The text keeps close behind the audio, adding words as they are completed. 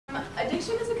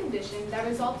Addiction is a condition that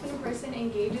results when a person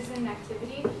engages in an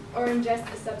activity or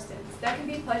ingests a substance that can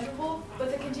be pleasurable,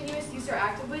 but the continuous use or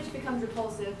act of which becomes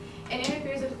repulsive and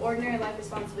interferes with ordinary life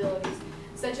responsibilities,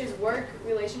 such as work,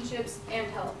 relationships, and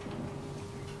health.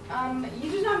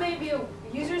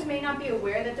 Users may not be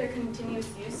aware that their continuous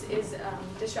use is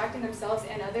distracting themselves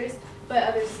and others, but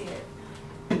others see it.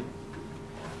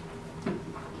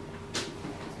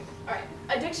 Alright,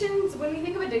 addictions, when we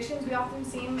think of addictions, we often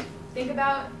think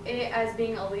about it as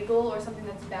being illegal or something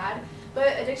that's bad, but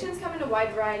addictions come in a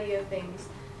wide variety of things,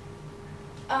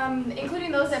 including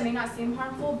those that may not seem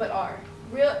harmful, but are.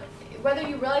 Whether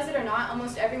you realize it or not,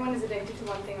 almost everyone is addicted to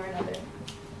one thing or another.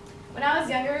 When I was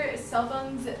younger, cell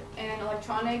phones and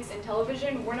electronics and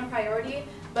television weren't a priority,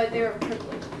 but they were a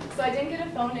privilege. So I didn't get a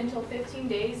phone until 15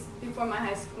 days before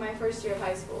my first year of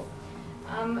high school.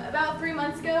 About 3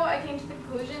 months ago, I came to the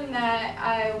conclusion that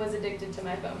I was addicted to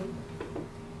my phone.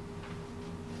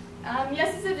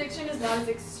 Yes, this addiction is not as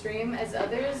extreme as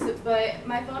others, but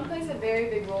my phone plays a very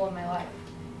big role in my life.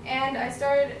 And I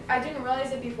didn't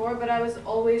realize it before, but I was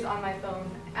always on my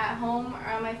phone, at home,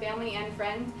 around my family and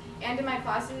friends, and in my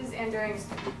classes and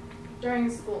during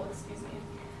school, excuse me.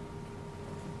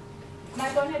 My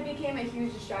phone had become a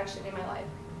huge distraction in my life.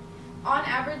 On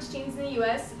average, teens in the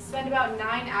US spend about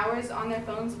 9 hours on their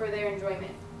phones for their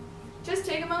enjoyment. Just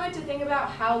take a moment to think about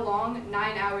how long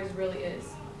 9 hours really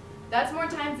is. That's more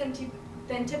times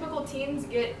than typical teens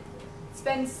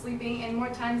spend sleeping and more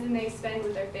times than they spend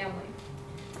with their family.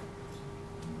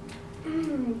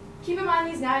 Keep in mind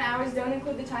these 9 hours don't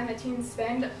include the time that teens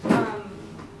spend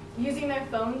using their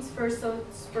phones for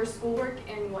schoolwork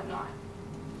and whatnot.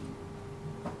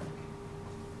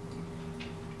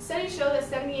 Studies show that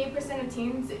 78% of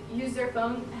teens use their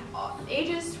phone.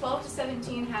 Ages 12 to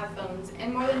 17 have phones,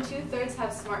 and more than 2/3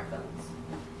 have smartphones.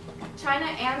 China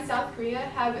and South Korea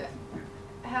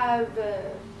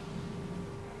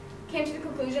came to the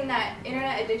conclusion that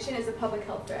internet addiction is a public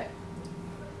health threat.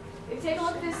 If you take a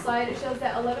look at this slide, it shows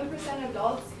that 11% of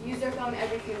adults use their phone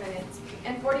every few minutes,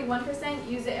 and 41%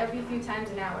 use it every few times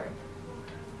an hour.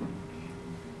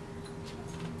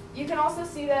 You can also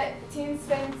see that teens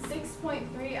spend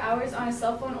 6.3 hours on a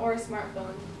cell phone or a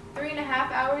smartphone,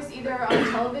 3.5 hours either on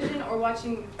television or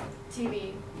watching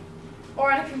TV,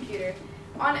 or on a computer.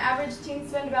 On average, teens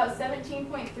spend about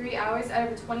 17.3 hours out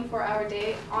of a 24-hour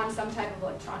day on some type of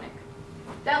electronic.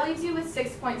 That leaves you with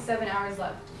 6.7 hours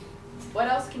left. What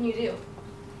else can you do?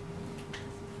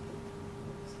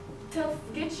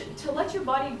 To let your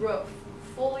body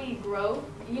fully grow,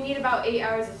 you need about 8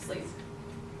 hours of sleep.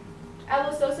 At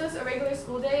Los Osos, a regular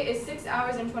school day is 6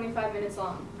 hours and 25 minutes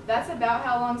long. That's about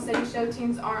how long studies show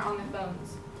teens aren't on their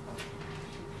phones.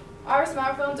 Our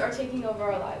smartphones are taking over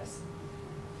our lives.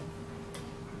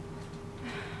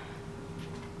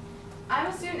 I'm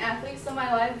a student athlete, so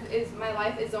my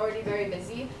life is already very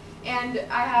busy, and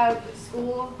I have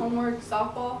school, homework,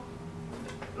 softball.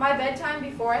 My bedtime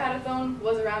before I had a phone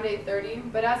was around 8:30,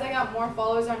 but as I got more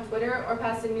followers on Twitter or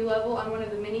passed a new level on one of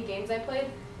the mini games I played,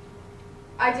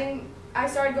 I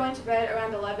started going to bed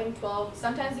around 11, 12,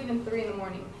 sometimes even 3 in the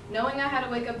morning, knowing I had to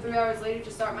wake up 3 hours later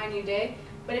to start my new day,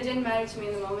 but it didn't matter to me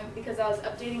in the moment because I was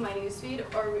updating my newsfeed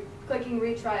or clicking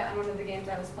retry on one of the games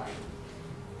I was playing.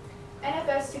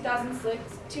 NFS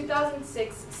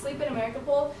 2006 Sleep in America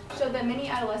poll showed that many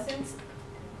adolescents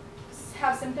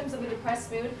have symptoms of a depressed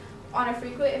mood on a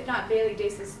frequent, if not daily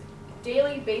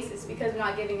basis because of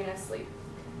not getting enough sleep.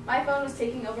 My phone was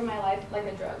taking over my life like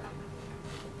a drug.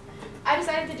 I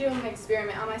decided to do an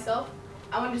experiment on myself.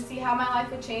 I wanted to see how my life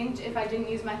would change if I didn't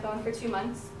use my phone for 2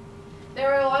 months. There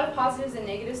were a lot of positives and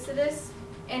negatives to this,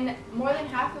 and more than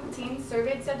half of teens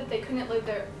surveyed said that they couldn't live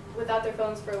without their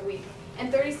phones for a week,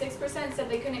 and 36% said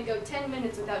they couldn't go 10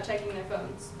 minutes without checking their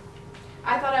phones.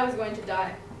 I thought I was going to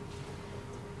die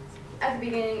at the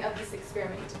beginning of this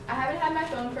experiment. I haven't had my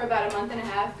phone for about a month and a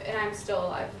half, and I'm still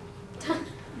alive.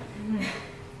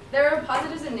 There were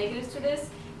positives and negatives to this,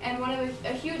 and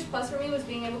a huge plus for me was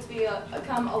being able to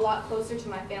become a lot closer to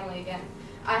my family again.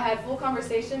 I had full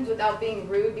conversations without being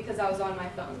rude because I was on my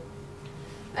phone.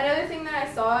 Another thing that I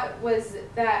saw was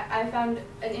that I found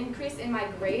an increase in my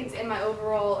grades and my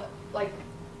overall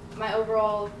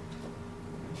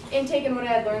intake in what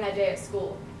I had learned that day at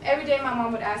school. Every day my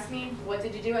mom would ask me, "What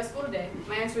did you do at school today?"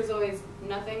 My answer was always,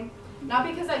 "Nothing." Not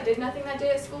because I did nothing that day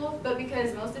at school, but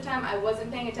because most of the time I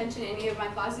wasn't paying attention to any of my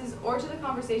classes or to the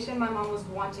conversation my mom was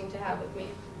wanting to have with me.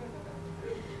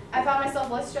 I found myself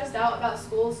less stressed out about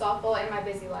school, softball, and my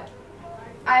busy life.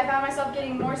 I found myself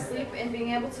getting more sleep and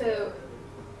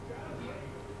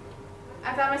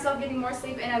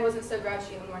I wasn't so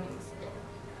grouchy in the mornings.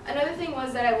 Another thing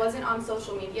was that I wasn't on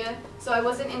social media, so I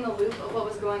wasn't in the loop of what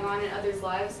was going on in others'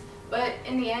 lives. But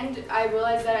in the end, I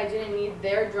realized that I didn't need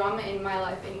their drama in my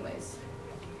life anyways.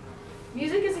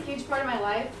 Music is a huge part of my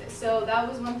life, so that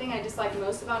was one thing I disliked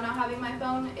most about not having my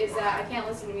phone, is that I can't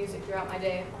listen to music throughout my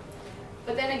day.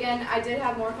 But then again, I did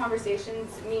have more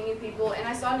conversations, meet new people, and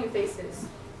I saw new faces.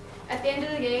 At the end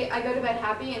of the day, I go to bed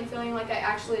happy and feeling like I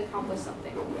actually accomplished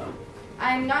something.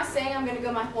 I'm not saying I'm going to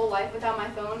go my whole life without my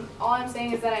phone. All I'm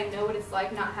saying is that I know what it's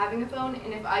like not having a phone,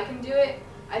 and if I can do it,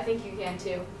 I think you can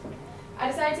too. I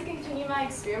decided to continue my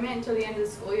experiment until the end of the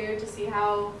school year to see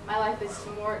how my life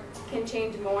can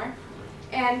change more,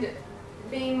 and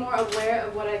being more aware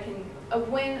of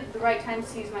when the right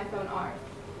times to use my phone are.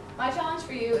 My challenge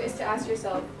for you is to ask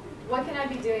yourself, what can I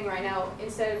be doing right now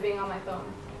instead of being on my phone?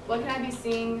 What can I be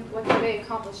seeing? What can I be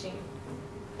accomplishing?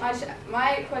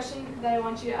 My question that I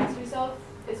want you to ask yourself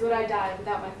is, would I die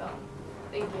without my phone?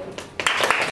 Thank you.